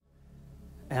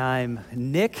I'm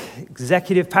Nick,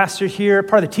 executive pastor here,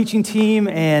 part of the teaching team,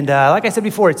 and like I said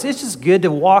before, it's just good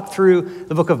to walk through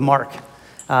the book of Mark,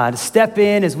 to step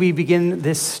in as we begin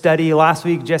this study. Last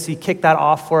week, Jesse kicked that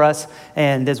off for us,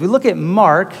 and as we look at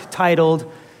Mark,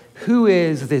 titled, Who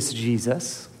is this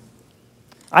Jesus?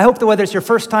 I hope that whether it's your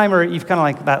first time or you've kind of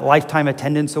like that lifetime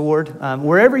attendance award,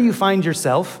 wherever you find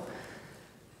yourself,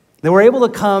 that we're able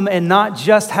to come and not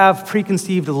just have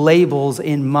preconceived labels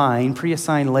in mind,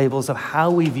 pre-assigned labels of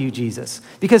how we view Jesus.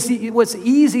 Because what's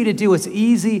easy to do,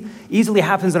 easily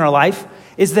happens in our life,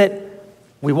 is that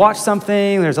we watch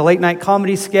something, there's a late night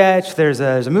comedy sketch, there's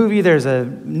a movie, there's a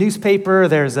newspaper,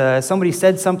 somebody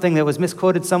said something that was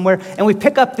misquoted somewhere, and we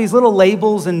pick up these little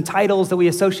labels and titles that we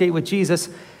associate with Jesus,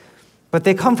 but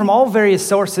they come from all various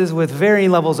sources with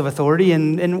varying levels of authority.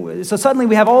 And so suddenly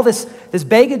we have all this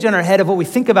baggage in our head of what we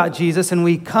think about Jesus, and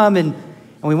we come and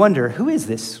we wonder, who is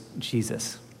this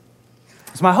Jesus?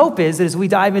 So my hope is that as we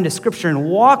dive into Scripture and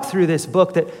walk through this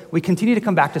book, that we continue to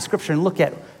come back to Scripture and look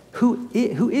at who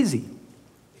is he?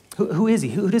 Who is he?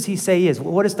 Who does he say he is?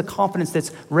 What is the confidence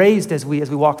that's raised as we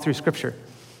walk through Scripture?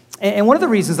 And one of the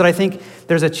reasons that I think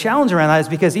there's a challenge around that is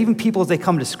because even people, as they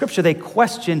come to Scripture, they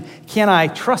question, can I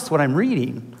trust what I'm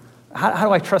reading? How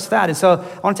do I trust that? And so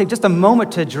I want to take just a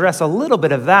moment to address a little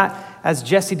bit of that, as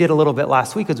Jesse did a little bit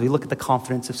last week, as we look at the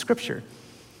confidence of Scripture.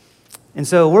 And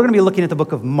so we're going to be looking at the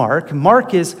book of Mark.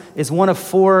 Mark is one of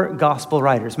four gospel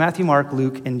writers, Matthew, Mark,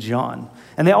 Luke, and John.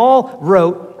 And they all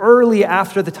wrote early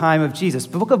after the time of Jesus.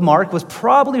 The book of Mark was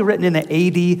probably written in the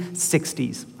AD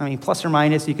 60s. I mean, plus or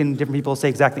minus, different people say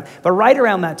exactly, but right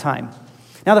around that time.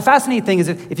 Now, the fascinating thing is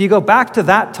if you go back to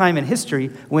that time in history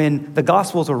when the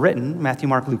Gospels were written, Matthew,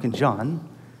 Mark, Luke, and John,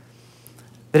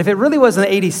 that if it really was in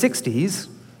the AD 60s,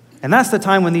 and that's the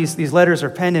time when these letters are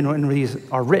penned and when these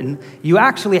are written, you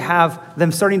actually have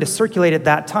them starting to circulate at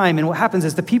that time. And what happens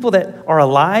is the people that are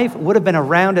alive would have been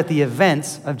around at the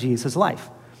events of Jesus' life.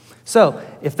 So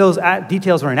if those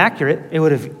details were inaccurate, it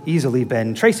would have easily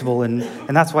been traceable. And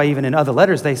that's why even in other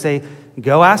letters they say,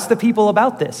 go ask the people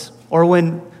about this. Or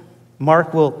when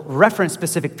Mark will reference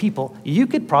specific people, you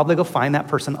could probably go find that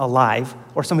person alive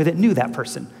or somebody that knew that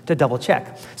person to double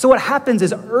check. So what happens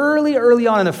is early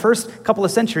on in the first couple of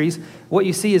centuries, what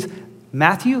you see is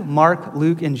Matthew, Mark,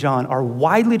 Luke, and John are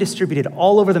widely distributed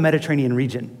all over the Mediterranean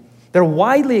region. They're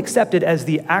widely accepted as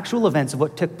the actual events of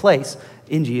what took place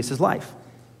in Jesus' life.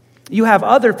 You have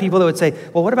other people that would say,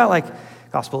 well, what about like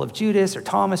Gospel of Judas or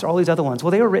Thomas or all these other ones?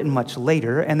 Well, they were written much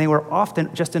later, and they were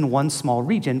often just in one small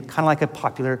region, kind of like a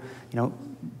popular,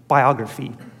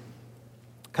 biography,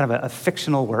 kind of a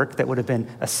fictional work that would have been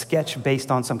a sketch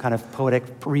based on some kind of poetic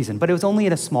reason. But it was only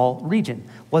in a small region,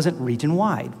 wasn't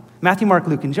region-wide. Matthew, Mark,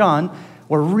 Luke, and John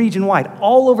were region-wide,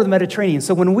 all over the Mediterranean.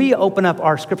 So when we open up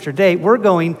our Scripture today, we're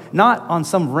going not on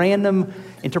some random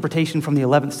interpretation from the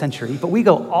 11th century, but we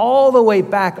go all the way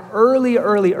back early,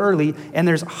 and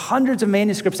there's hundreds of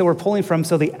manuscripts that we're pulling from,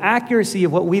 so the accuracy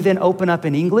of what we then open up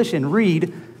in English and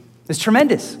read is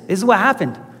tremendous. This is what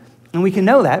happened. And we can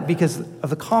know that because of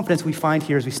the confidence we find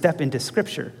here as we step into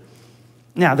Scripture.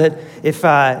 Now, that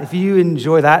if you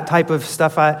enjoy that type of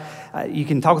stuff, you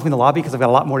can talk with me in the lobby because I've got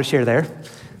a lot more to share there.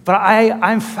 But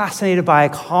I'm fascinated by a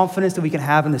confidence that we can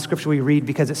have in the Scripture we read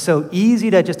because it's so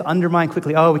easy to just undermine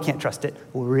quickly. Oh, we can't trust it.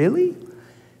 Well, really?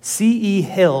 C.E.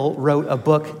 Hill wrote a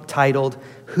book titled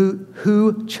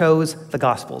Who Chose the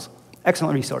Gospels?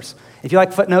 Excellent resource. If you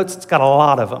like footnotes, it's got a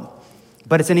lot of them.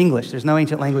 But it's in English. There's no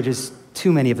ancient languages,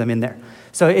 too many of them in there.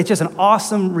 So it's just an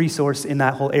awesome resource in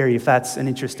that whole area if that's an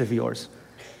interest of yours.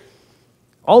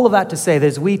 All of that to say that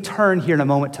as we turn here in a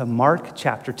moment to Mark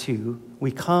chapter 2,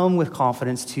 we come with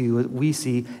confidence to, we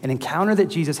see, an encounter that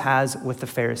Jesus has with the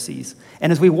Pharisees.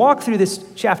 And as we walk through this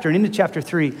chapter and into chapter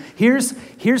 3, here's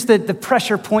the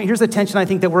pressure point, here's the tension I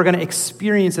think that we're going to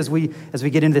experience as we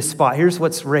get into this spot. Here's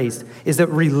what's raised, is that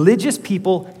religious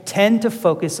people tend to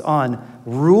focus on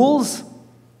rules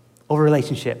over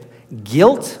relationship,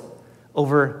 guilt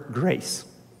over grace.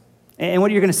 And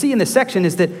what you're going to see in this section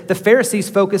is that the Pharisees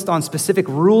focused on specific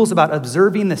rules about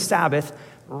observing the Sabbath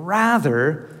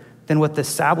rather than what the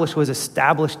Sabbath was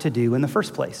established to do in the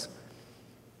first place.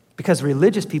 Because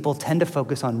religious people tend to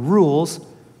focus on rules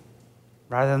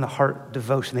rather than the heart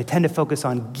devotion. They tend to focus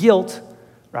on guilt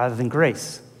rather than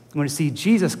grace. We're going to see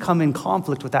Jesus come in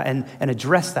conflict with that and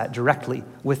address that directly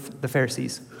with the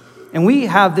Pharisees. And we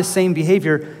have this same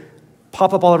behavior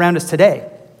pop up all around us today.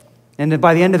 And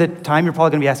by the end of the time, you're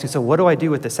probably going to be asking, so what do I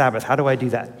do with the Sabbath? How do I do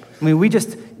that? I mean, we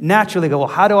just naturally go, well,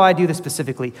 how do I do this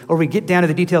specifically? Or we get down to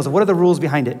the details of what are the rules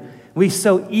behind it. We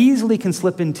so easily can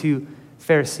slip into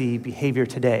Pharisee behavior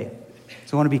today.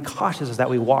 So we want to be cautious as that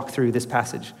we walk through this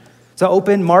passage. So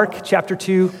open Mark chapter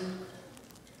 2.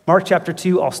 Mark chapter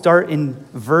 2, I'll start in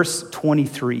verse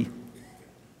 23. It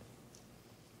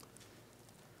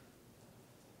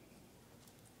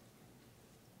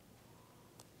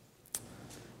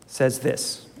says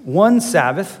this: One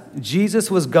Sabbath,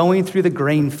 Jesus was going through the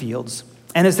grain fields,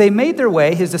 and as they made their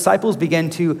way, his disciples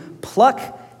began to pluck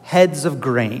heads of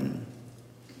grain.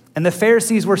 And the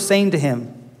Pharisees were saying to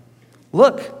him,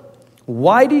 "Look,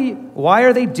 why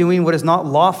are they doing what is not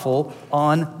lawful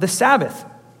on the Sabbath?"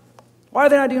 Why are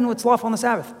they not doing what's lawful on the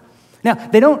Sabbath? Now,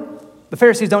 the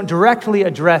Pharisees don't directly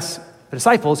address the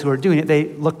disciples who are doing it. They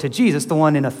look to Jesus, the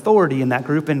one in authority in that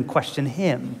group, and question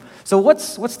him. So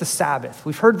what's the Sabbath?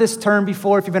 We've heard this term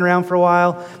before if you've been around for a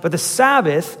while, but the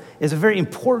Sabbath is a very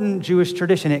important Jewish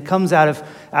tradition. It comes out of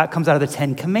the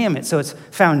Ten Commandments. So it's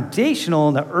foundational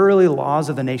in the early laws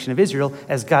of the nation of Israel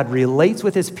as God relates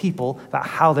with his people about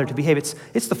how they're to behave.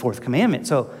 It's the fourth commandment.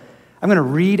 So I'm going to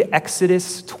read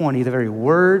Exodus 20, the very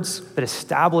words that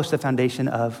establish the foundation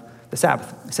of the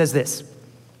Sabbath. It says this: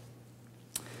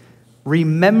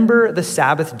 "Remember the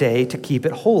Sabbath day to keep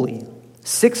it holy.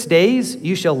 6 days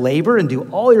you shall labor and do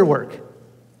all your work.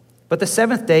 But the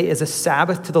seventh day is a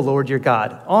Sabbath to the Lord your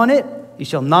God. On it you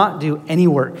shall not do any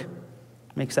work."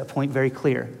 Makes that point very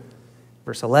clear.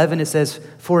 Verse 11, it says,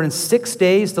 "For in 6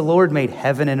 days the Lord made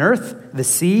heaven and earth, the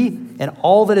sea, and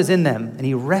all that is in them, and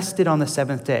he rested on the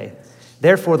seventh day.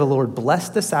 Therefore the Lord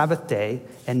blessed the Sabbath day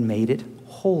and made it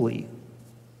holy."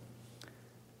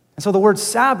 And so the word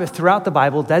Sabbath throughout the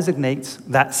Bible designates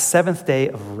that seventh day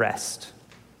of rest.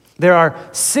 There are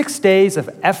 6 days of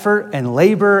effort and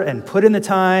labor and put in the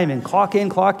time and clock in,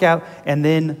 clock out, and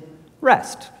then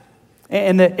rest.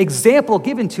 And the example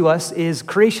given to us is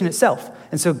creation itself.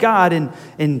 And so God,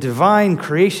 in divine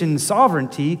creation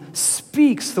sovereignty,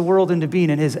 speaks the world into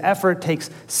being, and his effort takes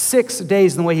 6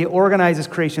 days in the way he organizes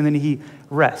creation, then he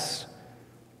rests.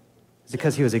 Is it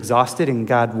because he was exhausted and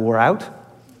God wore out?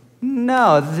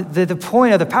 No, the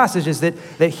point of the passage is that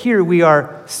here we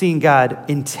are seeing God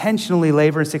intentionally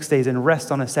labor in 6 days and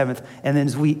rest on the seventh. And then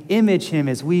as we image him,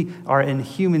 as we are in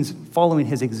humans following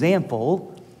his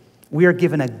example, we are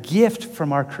given a gift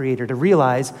from our Creator to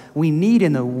realize we need,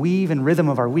 in the weave and rhythm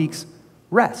of our weeks,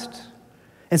 rest.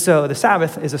 And so the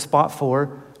Sabbath is a spot for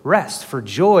rest, for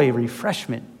joy,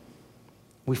 refreshment.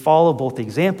 We follow both the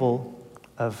example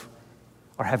of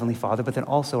our Heavenly Father, but then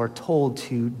also are told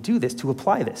to do this, to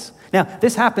apply this. Now,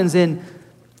 this happens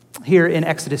here in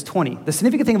Exodus 20. The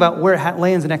significant thing about where it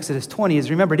lands in Exodus 20 is,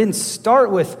 remember, it didn't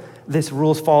start with this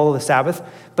rules follow the Sabbath,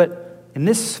 but in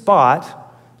this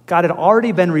spot, God had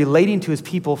already been relating to his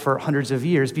people for hundreds of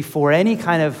years before any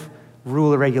kind of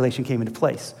rule or regulation came into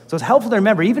place. So it's helpful to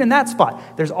remember, even in that spot,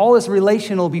 there's all this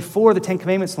relational before the Ten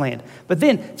Commandments land. But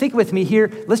then, think with me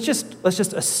here, let's just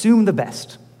assume the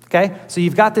best, okay? So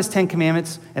you've got this Ten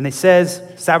Commandments, and it says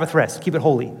Sabbath rest, keep it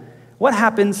holy. What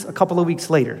happens a couple of weeks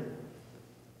later?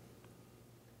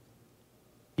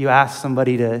 You ask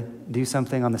somebody to do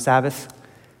something on the Sabbath,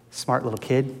 smart little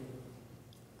kid.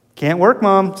 Can't work,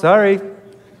 Mom, sorry.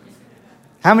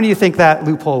 How many of you think that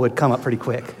loophole would come up pretty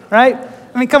quick, right?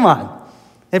 I mean, come on.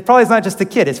 It probably is not just the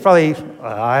kid. It's probably,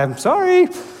 I'm sorry.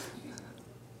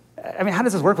 I mean, how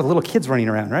does this work with little kids running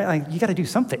around, right? Like, you got to do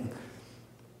something.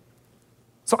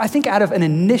 So I think out of an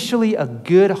initially a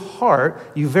good heart,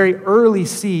 you very early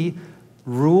see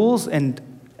rules and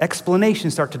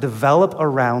explanations start to develop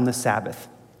around the Sabbath.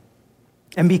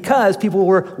 And because people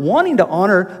were wanting to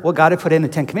honor what God had put in the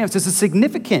Ten Commandments, this is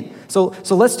significant. So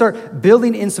let's start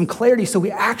building in some clarity so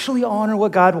we actually honor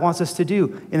what God wants us to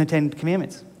do in the Ten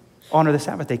Commandments. Honor the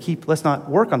Sabbath day. Let's not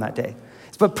work on that day.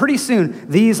 But pretty soon,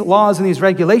 these laws and these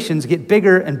regulations get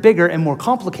bigger and more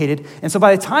complicated. And so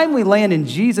by the time we land in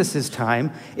Jesus'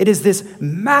 time, it is this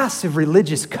massive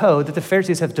religious code that the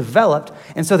Pharisees have developed.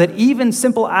 And so that even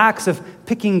simple acts of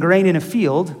picking grain in a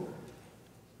field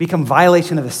become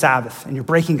violation of the Sabbath, and you're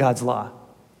breaking God's law.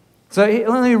 So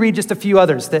let me read just a few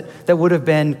others that would have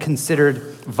been considered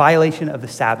violation of the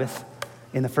Sabbath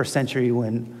in the first century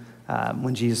when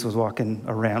Jesus was walking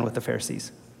around with the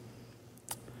Pharisees.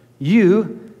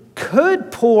 You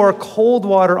could pour cold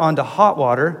water onto hot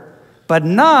water, but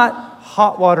not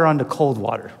hot water onto cold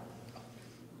water.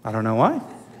 I don't know why.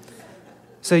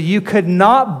 So you could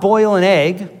not boil an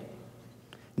egg,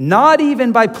 not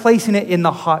even by placing it in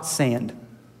the hot sand.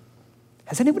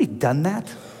 Has anybody done that?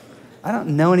 I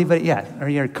don't know anybody yet. Or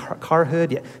your car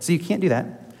hood? Yeah. So you can't do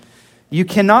that. You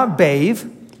cannot bathe.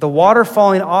 The water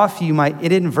falling off you might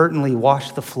inadvertently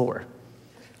wash the floor,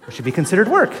 which should be considered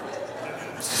work.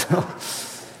 So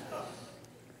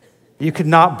you could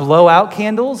not blow out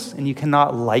candles, and you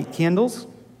cannot light candles.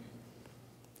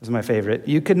 This is my favorite.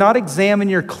 You could not examine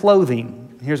your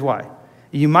clothing. Here's why.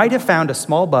 You might have found a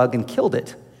small bug and killed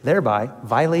it, thereby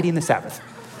violating the Sabbath.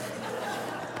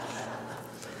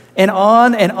 And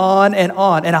on and on and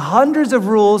on. And hundreds of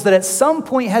rules that at some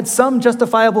point had some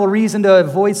justifiable reason to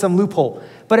avoid some loophole.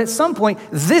 But at some point,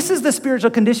 this is the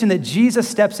spiritual condition that Jesus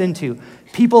steps into.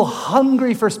 People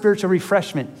hungry for spiritual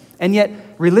refreshment. And yet,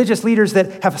 religious leaders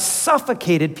that have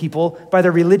suffocated people by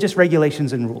their religious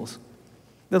regulations and rules.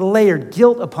 They're layered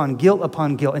guilt upon guilt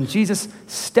upon guilt. And Jesus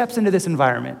steps into this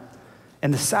environment.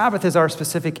 And the Sabbath is our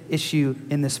specific issue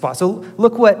in this spot. So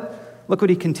look what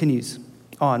he continues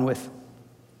on with.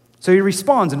 So he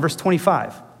responds in verse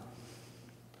 25.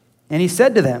 And he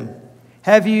said to them,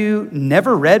 have you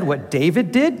never read what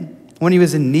David did when he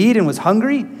was in need and was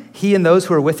hungry, he and those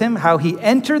who were with him, how he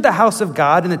entered the house of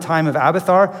God in the time of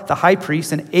Abiathar, the high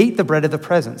priest, and ate the bread of the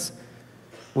presence,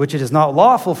 which it is not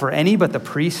lawful for any but the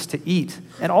priest to eat.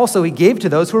 And also he gave to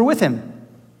those who were with him.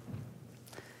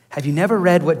 Have you never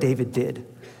read what David did?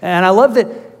 And I love that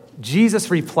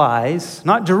Jesus replies,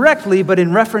 not directly, but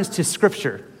in reference to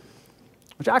Scripture,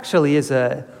 which actually is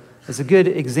a good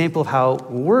example of how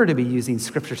we're to be using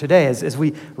Scripture today. As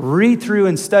we read through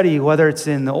and study, whether it's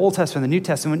in the Old Testament or the New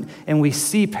Testament, and we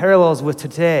see parallels with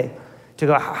today, to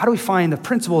go, how do we find the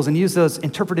principles and use those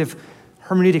interpretive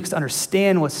hermeneutics to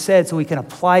understand what's said so we can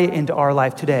apply it into our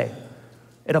life today?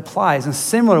 It applies. In a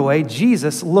similar way,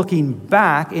 Jesus, looking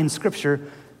back in Scripture,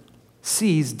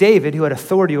 sees David, who had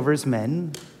authority over his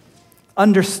men,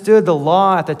 understood the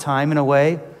law at the time in a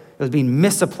way that was being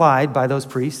misapplied by those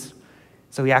priests.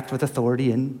 So he acted with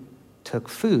authority and took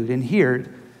food. And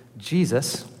here,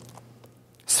 Jesus,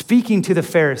 speaking to the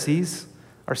Pharisees,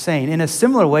 are saying, in a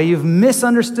similar way, you've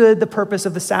misunderstood the purpose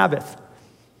of the Sabbath.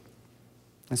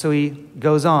 And so he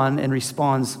goes on and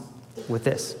responds with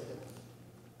this.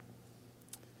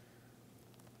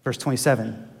 Verse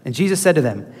 27, and Jesus said to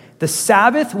them, the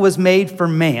Sabbath was made for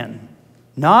man,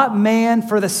 not man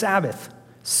for the Sabbath.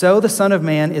 So the Son of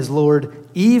Man is Lord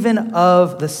even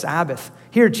of the Sabbath.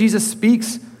 Here, Jesus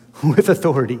speaks with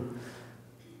authority.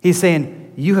 He's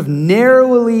saying, you have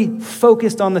narrowly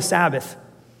focused on the Sabbath.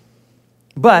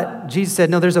 But Jesus said,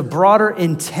 no, there's a broader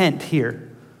intent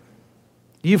here.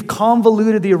 You've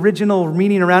convoluted the original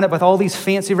meaning around it with all these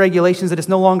fancy regulations that it's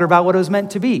no longer about what it was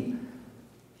meant to be.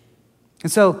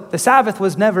 And so the Sabbath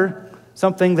was never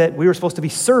something that we were supposed to be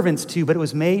servants to, but it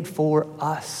was made for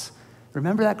us.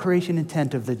 Remember that creation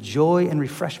intent of the joy and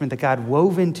refreshment that God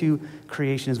wove into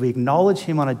creation as we acknowledge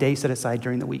him on a day set aside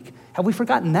during the week. Have we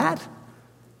forgotten that?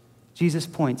 Jesus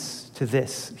points to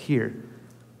this here.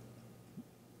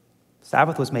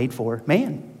 Sabbath was made for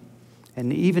man.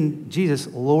 And even Jesus,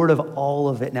 Lord of all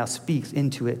of it, now speaks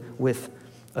into it with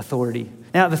authority.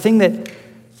 Now, the thing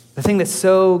that's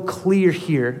so clear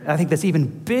here, I think that's even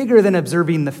bigger than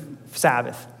observing the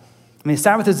Sabbath. I mean,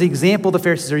 Sabbath is the example the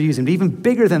Pharisees are using, but even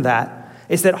bigger than that,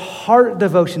 is that heart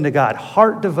devotion to God,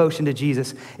 heart devotion to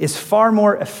Jesus is far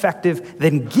more effective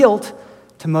than guilt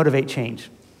to motivate change.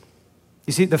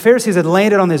 You see, the Pharisees had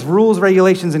landed on these rules,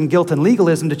 regulations, and guilt and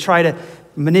legalism to try to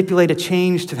manipulate a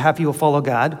change to have people follow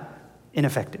God.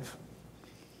 Ineffective.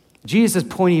 Jesus is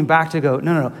pointing back to go,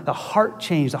 no, the heart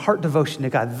change, the heart devotion to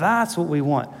God, that's what we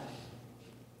want.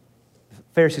 The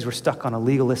Pharisees were stuck on a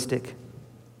legalistic,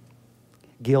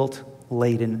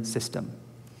 guilt-laden system.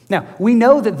 Now, we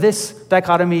know that this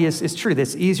dichotomy is true.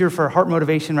 That's easier for heart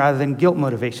motivation rather than guilt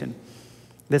motivation.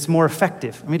 That's more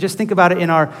effective. I mean, just think about it in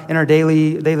our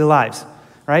daily lives,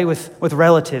 right? With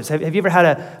relatives. Have you ever had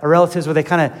a relatives where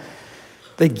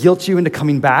they guilt you into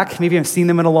coming back? Maybe you haven't seen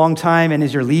them in a long time, and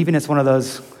as you're leaving, it's one of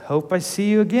those, hope I see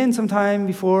you again sometime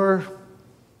before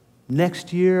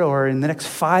next year or in the next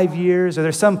 5 years, or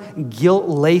there's some guilt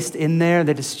laced in there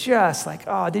that is just like,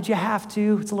 oh, did you have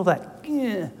to? It's a little that,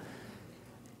 yeah.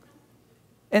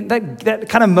 And that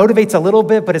kind of motivates a little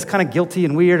bit, but it's kind of guilty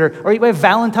and weird. Or you have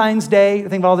Valentine's Day.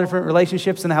 Think about all the different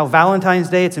relationships and how Valentine's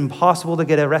Day, it's impossible to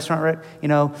get a restaurant,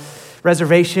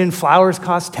 reservation. Flowers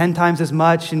cost 10 times as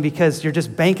much, and because you're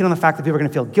just banking on the fact that people are going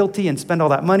to feel guilty and spend all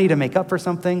that money to make up for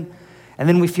something. And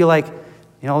then we feel like,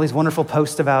 all these wonderful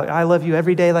posts about, I love you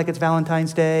every day like it's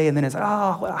Valentine's Day. And then it's,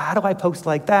 how do I post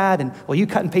like that? And, well, you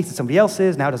cut and pasted somebody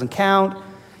else's. Now it doesn't count.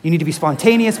 You need to be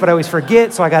spontaneous, but I always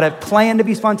forget, so I got to plan to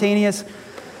be spontaneous.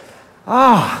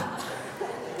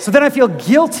 So then I feel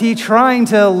guilty trying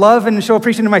to love and show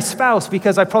appreciation to my spouse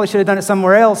because I probably should have done it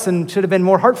somewhere else and should have been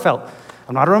more heartfelt.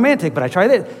 I'm not a romantic, but I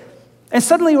tried it. And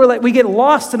suddenly we get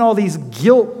lost in all these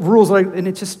guilt rules, and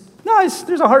it just,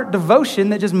 there's a heart devotion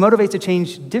that just motivates to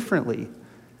change differently.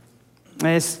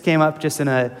 And this came up just in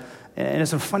a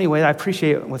funny way that I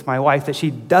appreciate with my wife, that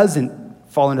she doesn't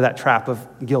fall into that trap of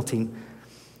guilting.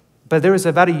 But there was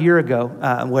about a year ago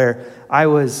where I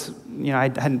was, I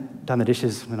hadn't done the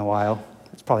dishes in a while.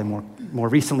 It's probably more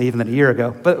recently even than a year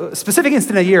ago. But a specific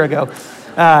incident a year ago.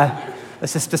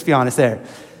 Let's just be honest there.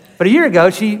 But a year ago,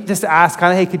 she just asked,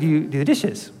 hey, could you do the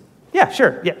dishes? Yeah,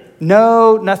 sure, yeah.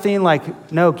 No, nothing,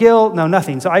 no guilt, no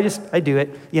nothing. So I do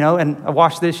it, and I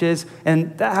wash the dishes.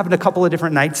 And that happened a couple of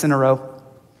different nights in a row.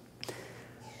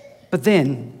 But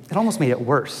then it almost made it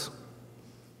worse.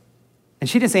 And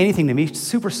she didn't say anything to me. She's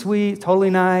super sweet, totally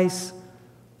nice.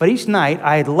 But each night,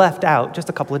 I had left out just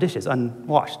a couple of dishes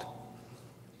unwashed.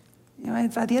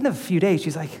 At the end of a few days,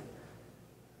 she's like,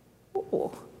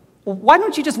 well, why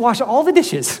don't you just wash all the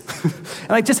dishes?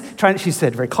 And she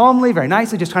said very calmly, very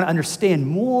nicely, just trying to understand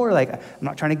more. I'm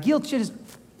not trying to guilt you.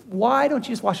 Why don't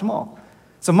you just wash them all?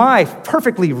 So my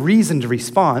perfectly reasoned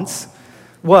response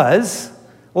was,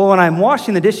 well, when I'm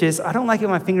washing the dishes, I don't like it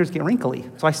when my fingers get wrinkly,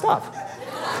 so I stop.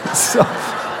 So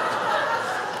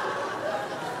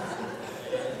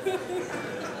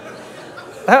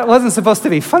that wasn't supposed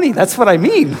to be funny. That's what I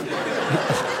mean.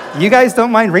 You guys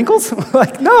don't mind wrinkles?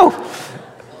 No.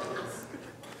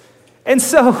 And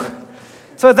so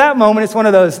at that moment, it's one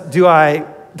of those, do I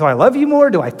love you more?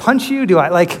 Do I punch you?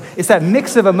 It's that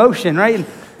mix of emotion, right?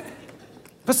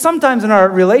 But sometimes in our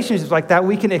relationships like that,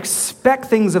 we can expect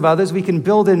things of others. We can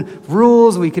build in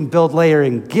rules. We can build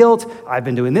layering guilt. I've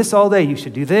been doing this all day. You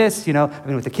should do this. I've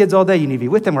been with the kids all day. You need to be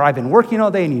with them. Or I've been working all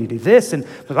day. You need to do this. And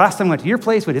the last time I went to your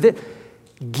place, we did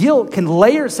it. Guilt can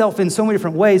layer itself in so many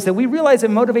different ways that we realize it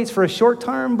motivates for a short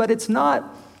term, but it's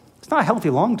not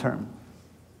healthy long term.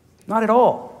 Not at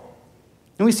all.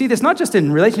 And we see this not just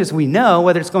in relationships we know,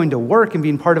 whether it's going to work and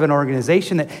being part of an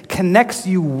organization that connects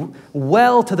you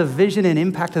well to the vision and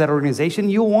impact of that organization.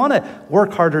 You'll want to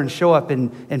work harder and show up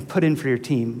and put in for your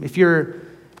team. If you're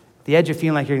at the edge of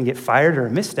feeling like you're going to get fired or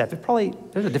a misstep,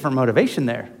 there's a different motivation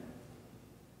there.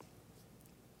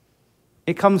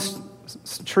 It comes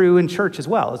true in church as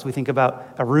well. As we think about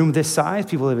a room this size,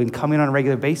 people have been coming on a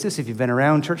regular basis. If you've been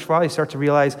around church for a while, you start to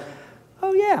realize,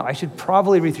 oh yeah, I should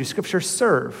probably read through Scripture,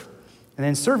 serve. And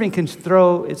then serving can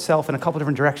throw itself in a couple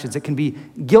different directions. It can be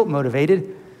guilt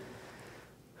motivated.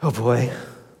 Oh boy,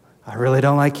 I really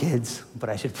don't like kids, but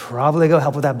I should probably go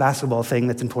help with that basketball thing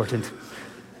that's important.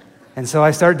 And so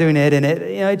I start doing it, and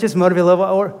it just motivates a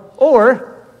little.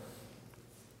 Or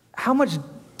how much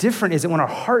different is it when our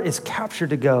heart is captured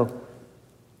to go,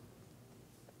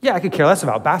 yeah, I could care less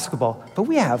about basketball, but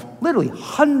we have literally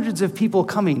hundreds of people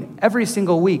coming every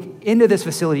single week into this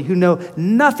facility who know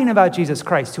nothing about Jesus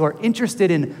Christ, who are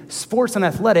interested in sports and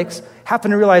athletics,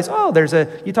 happen to realize,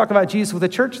 you talk about Jesus with a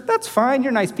church, that's fine,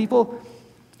 you're nice people.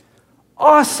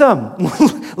 Awesome.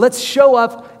 Let's show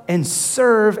up and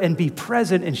serve and be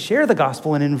present and share the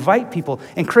gospel and invite people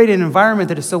and create an environment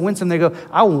that is so winsome they go,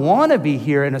 I want to be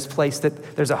here in this place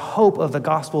that there's a hope of the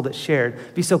gospel that's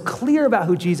shared. Be so clear about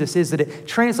who Jesus is that it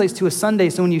translates to a Sunday.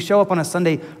 So when you show up on a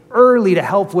Sunday early to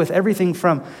help with everything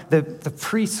from the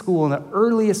preschool and the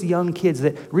earliest young kids,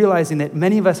 that realizing that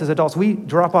many of us as adults, we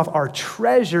drop off our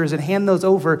treasures and hand those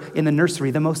over in the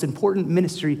nursery, the most important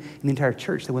ministry in the entire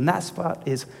church. That when that spot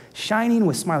is shining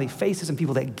with smiley faces and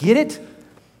people that get it,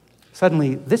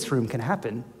 suddenly this room can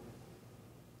happen.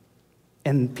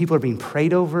 And people are being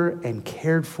prayed over and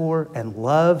cared for and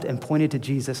loved and pointed to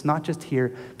Jesus, not just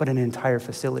here, but in an entire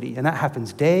facility. And that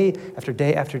happens day after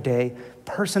day after day,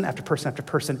 person after person after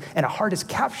person. And a heart is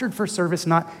captured for service,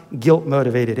 not guilt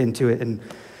motivated into it. And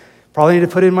probably need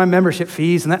to put in my membership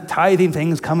fees, and that tithing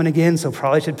thing is coming again, so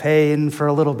probably should pay in for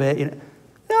a little bit.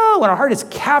 No, when our heart is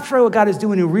captured by what God is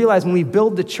doing, we realize when we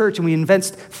build the church and we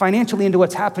invest financially into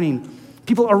what's happening,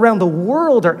 people around the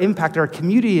world are impacted. Our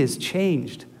community is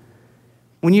changed.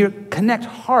 When you connect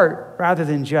heart rather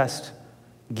than just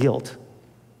guilt,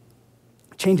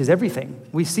 it changes everything.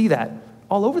 We see that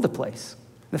all over the place.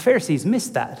 The Pharisees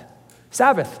missed that.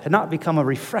 Sabbath had not become a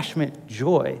refreshment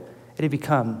joy. It had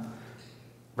become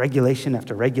regulation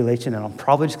after regulation, and I'm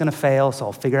probably just going to fail, so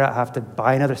I'll figure out how to have to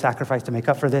buy another sacrifice to make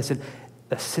up for this. And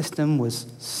the system was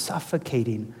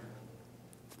suffocating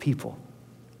people.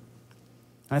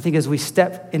 And I think as we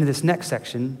step into this next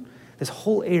section, this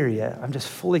whole area, I'm just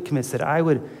fully convinced that I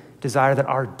would desire that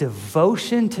our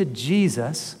devotion to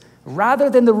Jesus, rather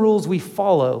than the rules we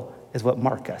follow, is what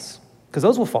mark us. Because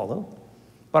those will follow,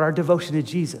 but our devotion to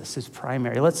Jesus is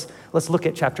primary. Let's look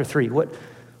at chapter 3. What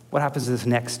happens in this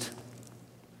next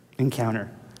encounter?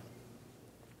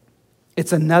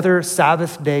 It's another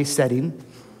Sabbath day setting.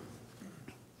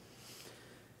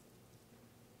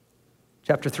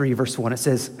 Chapter 3, verse 1, it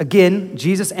says, again,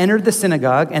 Jesus entered the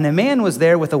synagogue, and a man was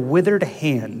there with a withered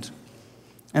hand.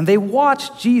 And they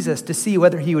watched Jesus to see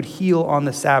whether he would heal on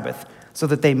the Sabbath. so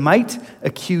that they might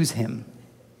accuse him.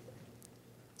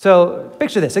 So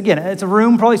picture this. Again, it's a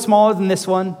room probably smaller than this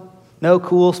one. No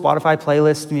cool Spotify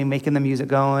playlist, making the music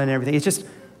going and everything. It's just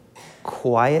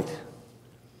quiet.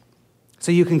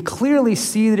 So you can clearly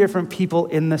see the different people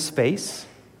in the space.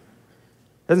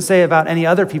 It doesn't say about any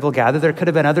other people gathered. There could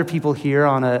have been other people here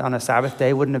on a Sabbath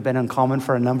day. Wouldn't have been uncommon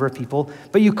for a number of people.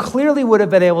 But you clearly would have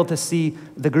been able to see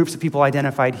the groups of people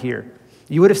identified here.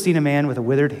 You would have seen a man with a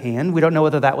withered hand. We don't know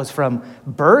whether that was from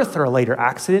birth or a later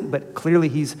accident, but clearly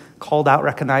he's called out,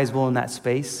 recognizable in that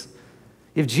space.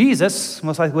 You have Jesus,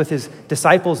 most likely with his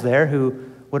disciples there,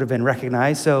 who would have been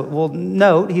recognized. So we'll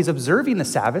note he's observing the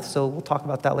Sabbath, so we'll talk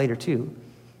about that later too.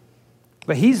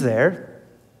 But he's there,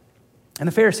 and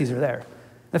the Pharisees are there.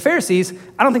 The Pharisees,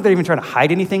 I don't think they're even trying to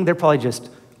hide anything. They're probably just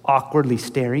awkwardly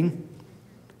staring.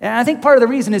 And I think part of the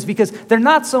reason is because they're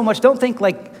not so much, don't think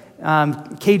like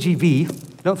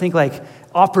KGB, don't think like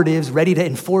operatives ready to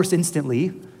enforce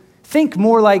instantly. Think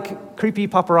more like creepy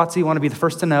paparazzi want to be the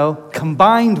first to know,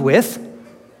 combined with,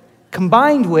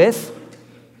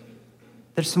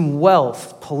 there's some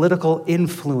wealth, political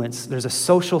influence. There's a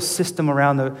social system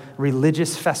around the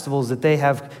religious festivals that they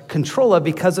have control of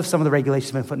because of some of the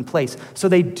regulations that have been put in place. So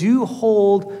they do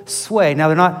hold sway. Now,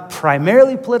 they're not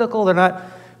primarily political. They're not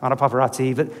a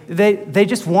paparazzi, but they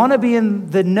just want to be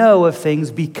in the know of things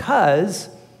because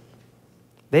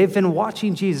they've been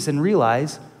watching Jesus and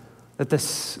realize that the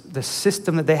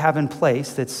system that they have in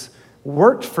place that's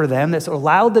worked for them, that's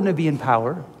allowed them to be in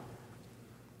power,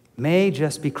 may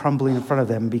just be crumbling in front of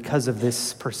them because of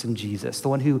this person, Jesus, the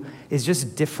one who is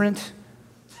just different,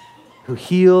 who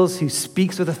heals, who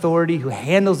speaks with authority, who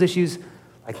handles issues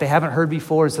like they haven't heard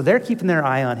before. So they're keeping their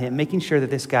eye on him, making sure that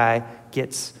this guy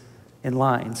gets in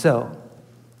line. So,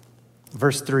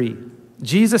 verse 3,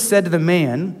 Jesus said to the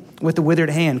man with the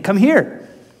withered hand, "Come here."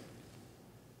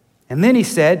 And then he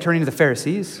said, turning to the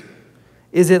Pharisees,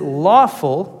 "Is it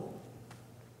lawful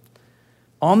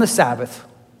on the Sabbath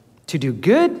to do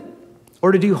good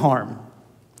or to do harm,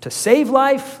 to save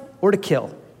life or to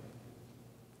kill?"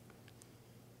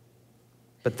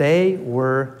 But they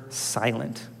were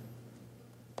silent.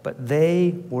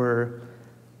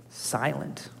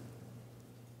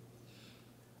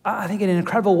 I think in an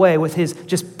incredible way, with his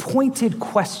just pointed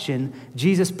question,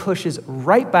 Jesus pushes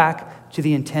right back to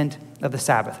the intent of the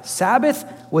Sabbath. Sabbath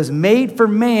was made for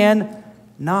man,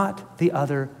 not the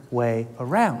other way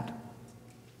around.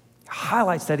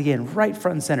 Highlights that again, right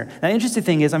front and center. Now, the interesting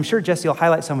thing is, I'm sure Jesse will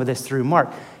highlight some of this through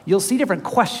Mark. You'll see different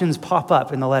questions pop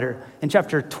up in the letter. In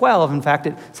chapter 12, in fact,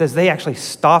 it says they actually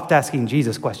stopped asking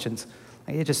Jesus questions.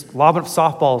 They just lobbing up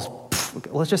softballs.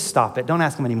 Let's just stop it. Don't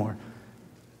ask them anymore.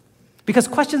 Because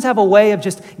questions have a way of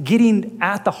just getting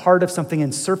at the heart of something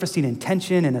and surfacing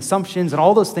intention and assumptions and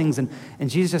all those things, and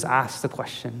Jesus just asks the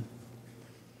question.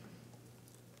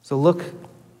 So look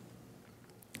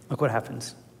what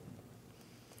happens.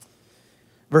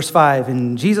 Verse 5,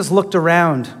 and Jesus looked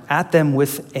around at them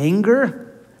with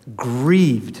anger,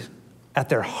 grieved at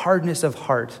their hardness of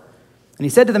heart. And he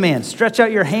said to the man, "Stretch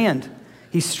out your hand."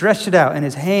 He stretched it out, and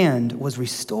his hand was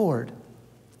restored.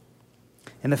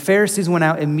 And the Pharisees went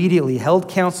out immediately, held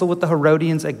counsel with the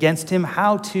Herodians against him,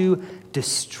 how to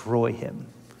destroy him.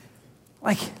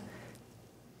 Like,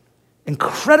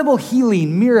 incredible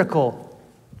healing, miracle,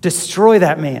 destroy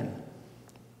that man.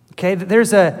 Okay,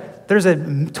 there's a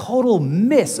total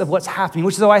miss of what's happening,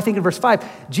 which is why I think in verse 5,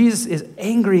 Jesus is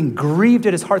angry and grieved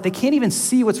at his heart. They can't even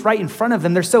see what's right in front of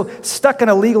them. They're so stuck in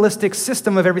a legalistic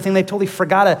system of everything, they totally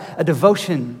forgot a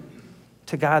devotion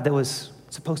to God that was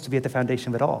supposed to be at the foundation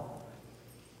of it all.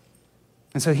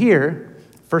 And so here,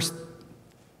 verse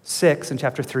 6 in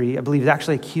chapter 3, I believe is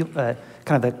actually kind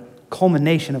of the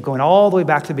culmination of going all the way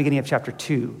back to the beginning of chapter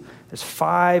 2. There's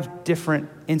 5 different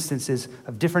instances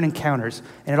of different encounters,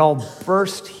 and it all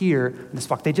burst here in this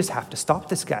spot. They just have to stop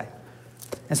this guy.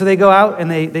 And so they go out and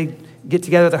they get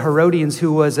together the Herodians,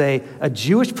 who was a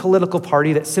Jewish political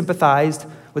party that sympathized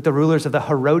with the rulers of the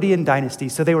Herodian dynasty.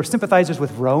 So they were sympathizers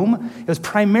with Rome. It was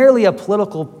primarily a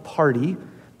political party,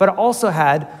 but it also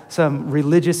had some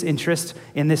religious interest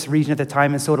in this region at the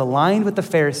time, and so it aligned with the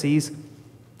Pharisees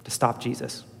to stop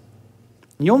Jesus.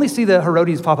 And you only see the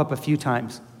Herodians pop up a few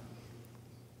times.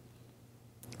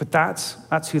 But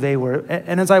that's who they were.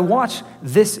 And as I watch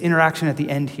this interaction at the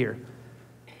end here,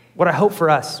 what I hope for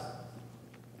us,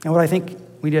 and what I think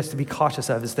we just have to be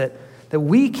cautious of, is that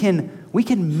we can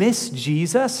miss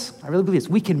Jesus. I really believe this.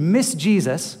 We can miss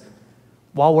Jesus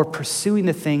while we're pursuing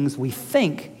the things we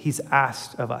think he's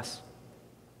asked of us.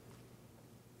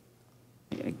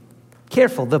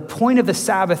 Careful, the point of the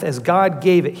Sabbath as God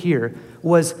gave it here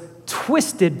was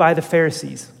twisted by the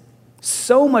Pharisees.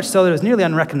 So much so that it was nearly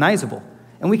unrecognizable.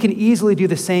 And we can easily do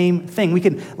the same thing. We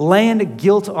can land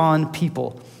guilt on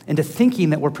people into thinking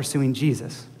that we're pursuing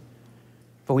Jesus.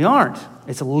 But we aren't.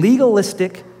 It's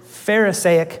legalistic,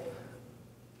 Pharisaic,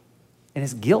 and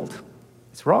it's guilt.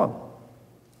 It's wrong.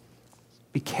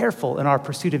 Be careful in our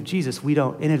pursuit of Jesus we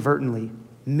don't inadvertently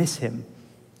miss him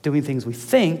doing things we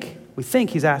think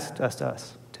he's asked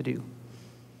us to do.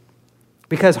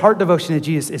 Because heart devotion to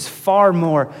Jesus is far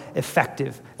more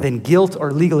effective than guilt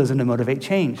or legalism to motivate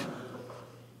change.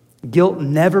 Guilt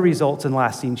never results in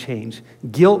lasting change.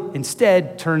 Guilt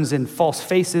instead turns in false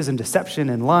faces and deception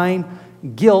and lying.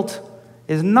 Guilt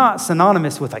is not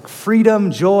synonymous with like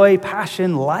freedom, joy,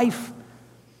 passion, life.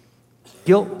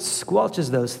 Guilt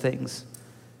squelches those things.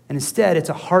 And instead, it's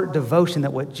a heart devotion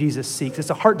that what Jesus seeks. It's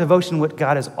a heart devotion what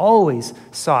God has always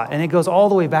sought. And it goes all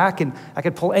the way back, and I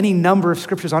could pull any number of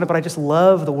scriptures on it, but I just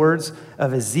love the words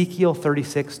of Ezekiel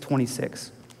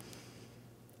 36:26.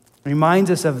 It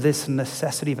reminds us of this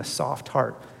necessity of a soft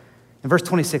heart. And verse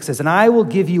 26 says, "And I will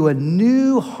give you a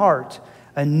new heart,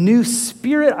 a new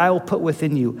spirit I will put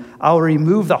within you. I will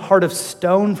remove the heart of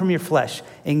stone from your flesh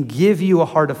and give you a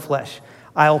heart of flesh.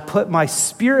 I'll put my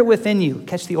spirit within you."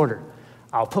 Catch the order.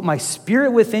 "I'll put my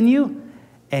spirit within you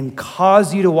and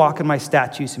cause you to walk in my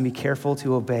statutes and be careful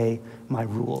to obey my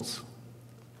rules."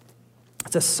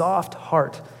 It's a soft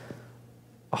heart.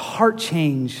 A heart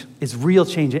change is real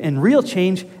change, and real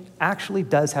change actually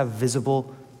does have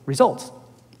visible results.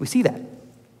 We see that.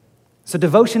 So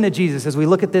devotion to Jesus, as we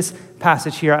look at this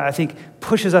passage here, I think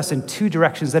pushes us in two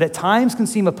directions that at times can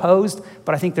seem opposed,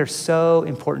 but I think they're so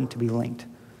important to be linked.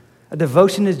 A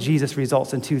devotion to Jesus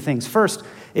results in two things. First,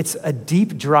 it's a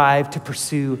deep drive to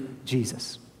pursue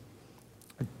Jesus.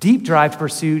 A deep drive to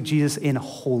pursue Jesus in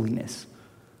holiness.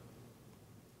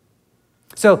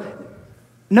 So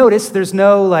notice there's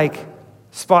no like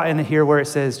spot in here where it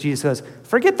says, Jesus says,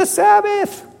 forget the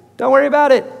Sabbath. Don't worry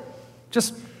about it.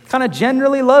 Just kind of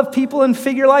generally love people and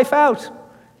figure life out.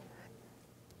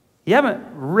 You haven't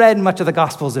read much of the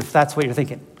Gospels if that's what you're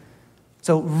thinking.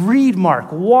 So read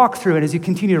Mark, walk through it as you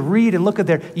continue to read and look at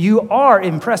there. You are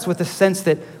impressed with the sense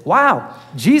that, wow,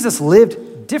 Jesus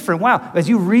lived different. Wow. As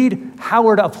you read how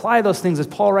we're to apply those things, as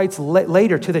Paul writes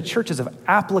later to the churches of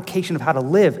application of how to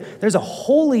live, there's a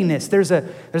holiness, there's a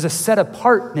set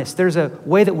apartness, there's a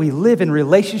way that we live in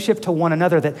relationship to one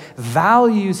another that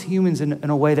values humans in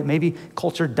a way that maybe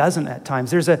culture doesn't at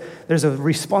times. There's a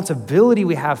responsibility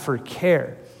we have for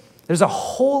care. There's a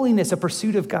holiness, a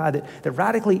pursuit of God that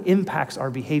radically impacts our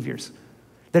behaviors,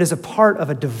 that is a part of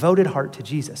a devoted heart to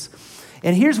Jesus.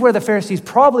 And here's where the Pharisees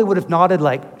probably would have nodded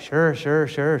like, sure,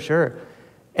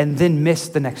 and then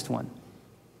missed the next one.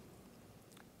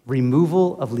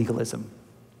 Removal of legalism.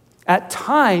 At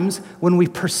times, when we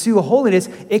pursue holiness,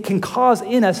 it can cause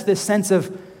in us this sense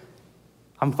of,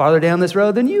 I'm farther down this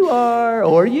road than you are,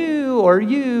 or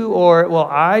well,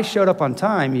 I showed up on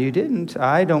time, you didn't.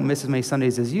 I don't miss as many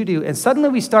Sundays as you do. And suddenly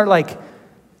we start like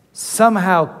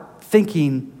somehow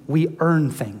thinking we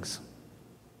earn things.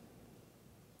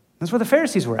 That's where the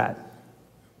Pharisees were at.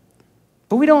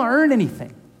 But we don't earn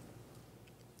anything.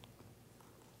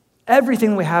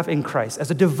 Everything we have in Christ,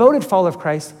 as a devoted follower of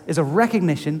Christ, is a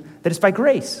recognition that it's by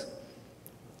grace.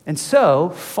 And so,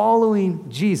 following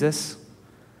Jesus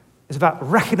is about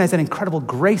recognizing that incredible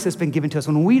grace that's been given to us.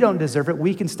 When we don't deserve it,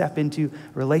 we can step into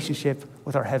relationship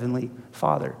with our Heavenly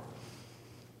Father.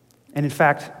 And in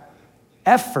fact,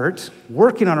 effort,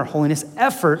 working on our holiness,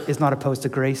 effort is not opposed to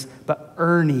grace, but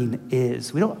earning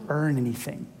is. We don't earn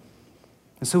anything.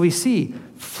 And so we see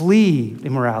flee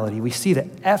immorality. We see the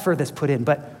effort that's put in,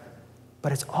 but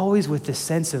it's always with this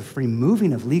sense of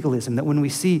removing of legalism, that when we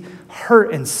see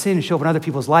hurt and sin show up in other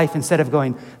people's life, instead of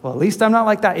going, well, at least I'm not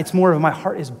like that, it's more of my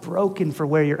heart is broken for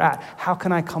where you're at. How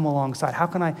can I come alongside? How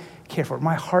can I care for it?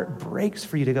 My heart breaks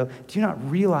for you to go, do you not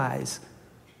realize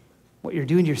what you're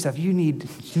doing to yourself? You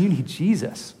need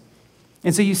Jesus.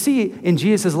 And so you see in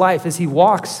Jesus' life as he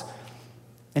walks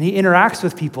and he interacts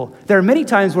with people, there are many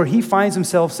times where he finds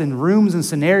himself in rooms and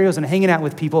scenarios and hanging out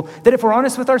with people that if we're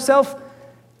honest with ourselves,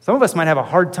 some of us might have a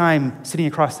hard time sitting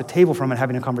across the table from and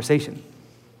having a conversation.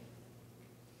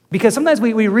 Because sometimes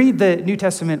we read the New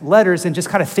Testament letters and just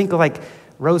kind of think of like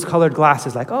rose-colored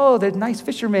glasses, like, oh, the nice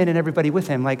fisherman and everybody with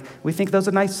him. Like, we think those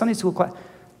are nice Sunday school class.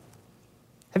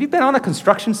 Have you been on a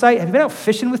construction site? Have you been out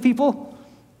fishing with people?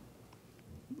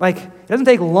 Like, it doesn't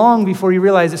take long before you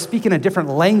realize they're speaking a different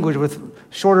language with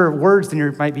shorter words than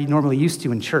you might be normally used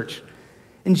to in church.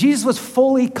 And Jesus was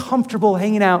fully comfortable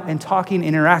hanging out and talking,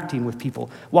 interacting with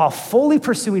people while fully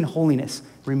pursuing holiness,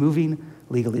 removing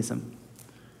legalism.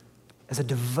 As a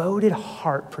devoted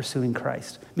heart pursuing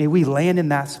Christ, may we land in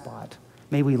that spot.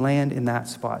 may we land in that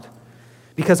spot.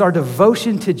 Because our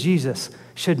devotion to Jesus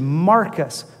should mark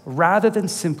us rather than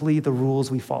simply the rules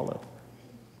we follow.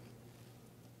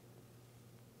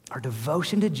 Our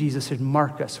devotion to Jesus should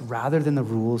mark us rather than the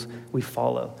rules we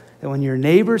follow. That when your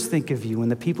neighbors think of you, when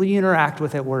the people you interact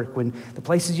with at work, when the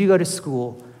places you go to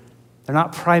school, they're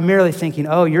not primarily thinking,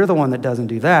 oh, you're the one that doesn't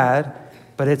do that,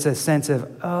 but it's a sense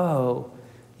of, oh,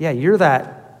 yeah, you're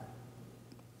that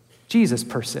Jesus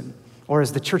person. Or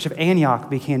as the Church of Antioch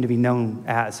began to be known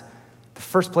as, the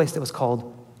first place that was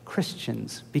called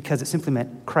Christians, because it simply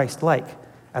meant Christ-like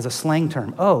as a slang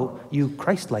term. Oh, you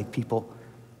Christ-like people.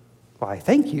 Why,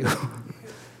 thank you.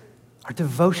 Our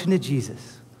devotion to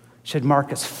Jesus should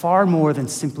mark us far more than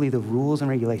simply the rules and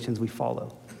regulations we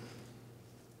follow.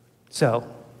 So,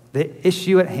 the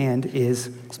issue at hand is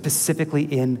specifically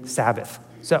in Sabbath.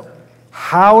 So,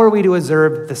 how are we to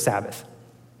observe the Sabbath?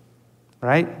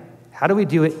 Right? How do we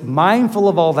do it mindful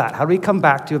of all that? How do we come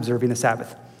back to observing the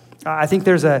Sabbath? I think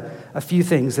there's a few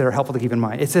things that are helpful to keep in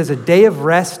mind. It says a day of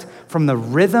rest from the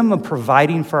rhythm of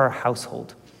providing for our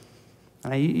household.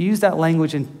 And I use that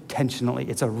language intentionally.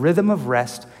 It's a rhythm of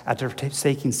rest after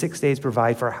taking 6 days to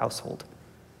provide for our household.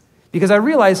 Because I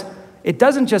realize it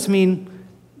doesn't just mean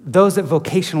those that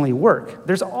vocationally work.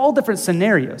 There's all different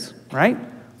scenarios, right?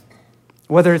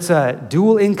 Whether it's a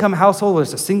dual income household, whether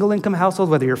it's a single income household,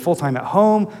 whether you're full-time at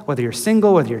home, whether you're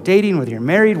single, whether you're dating, whether you're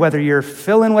married, whether you're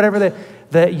filling whatever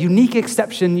the unique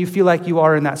exception you feel like you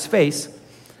are in that space,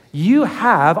 you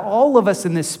have, all of us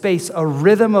in this space, a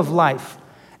rhythm of life.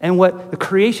 And what the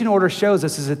creation order shows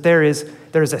us is that there is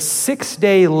a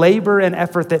 6-day labor and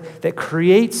effort that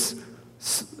creates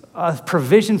a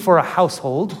provision for a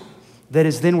household that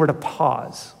is then we're to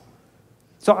pause.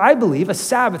 So I believe a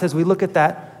Sabbath, as we look at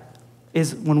that,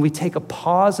 is when we take a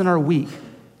pause in our week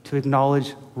to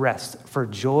acknowledge rest for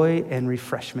joy and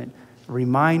refreshment,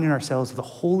 reminding ourselves of the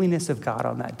holiness of God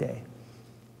on that day.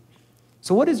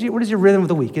 So what is your rhythm of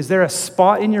the week? Is there a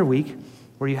spot in your week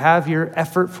where you have your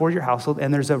effort for your household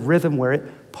and there's a rhythm where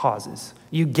it pauses?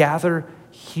 You gather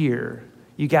here.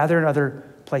 You gather in other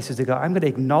places to go, I'm going to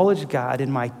acknowledge God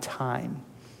in my time.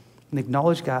 And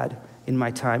acknowledge God in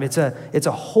my time. It's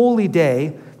a holy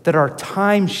day that our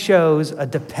time shows a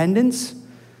dependence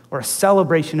or a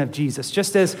celebration of Jesus.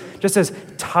 Just as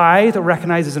tithe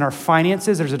recognizes in our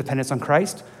finances there's a dependence on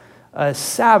Christ,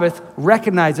 Sabbath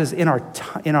recognizes in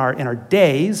our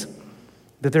days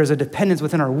that there's a dependence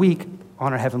within our week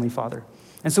on our Heavenly Father.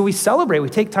 And so we celebrate, we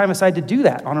take time aside to do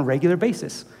that on a regular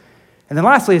basis. And then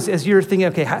lastly, as you're thinking,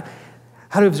 okay, how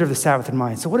do we observe the Sabbath in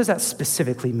mind? So what does that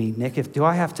specifically mean, Nick? Do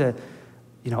I have to,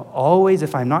 always,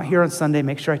 if I'm not here on Sunday,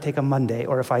 make sure I take a Monday,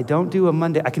 or if I don't do a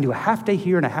Monday, I can do a half day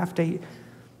here and a half day,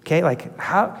 okay? Like,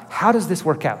 how does this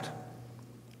work out?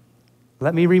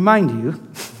 Let me remind you,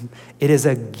 it is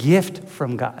a gift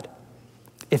from God.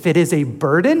 If it is a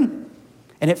burden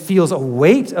and it feels a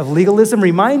weight of legalism,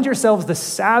 remind yourselves the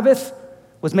Sabbath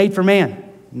was made for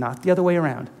man, not the other way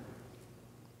around.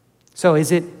 So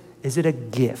is it a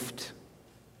gift?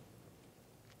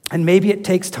 And maybe it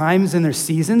takes times and there's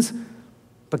seasons,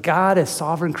 but God, as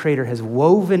sovereign creator, has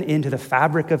woven into the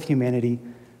fabric of humanity,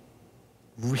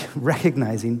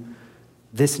 recognizing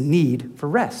this need for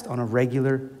rest on a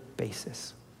regular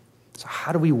basis. So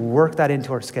how do we work that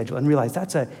into our schedule and realize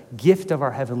that's a gift of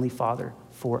our Heavenly Father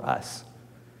for us?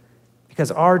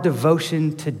 Because our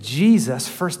devotion to Jesus,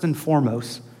 first and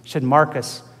foremost, should mark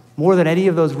us more than any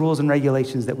of those rules and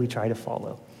regulations that we try to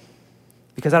follow.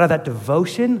 Because out of that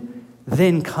devotion,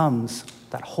 then comes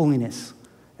that holiness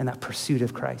and that pursuit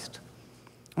of Christ.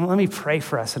 Well, let me pray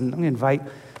for us, and I'm going to invite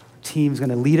the team who's going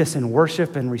to lead us in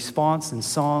worship and response and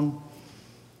song.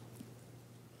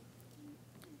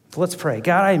 So let's pray.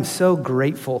 God, I am so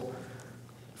grateful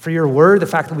for your word, the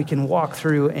fact that we can walk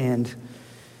through and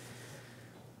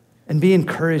be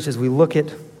encouraged as we look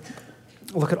at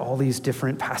all these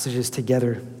different passages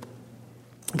together.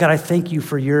 God, I thank you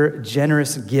for your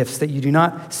generous gifts, that you do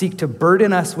not seek to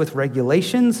burden us with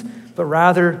regulations, but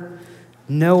rather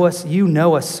you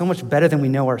know us so much better than we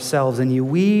know ourselves, and you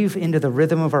weave into the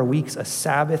rhythm of our weeks a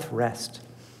Sabbath rest.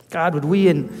 God, would we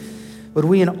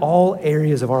in all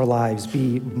areas of our lives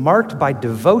be marked by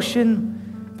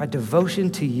devotion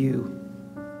to you,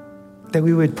 that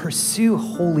we would pursue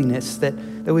holiness, that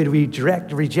we would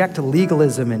reject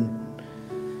legalism,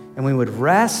 and we would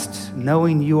rest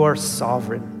knowing you are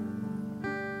sovereign.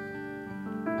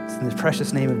 It's in the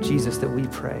precious name of Jesus that we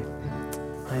pray.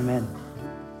 Amen.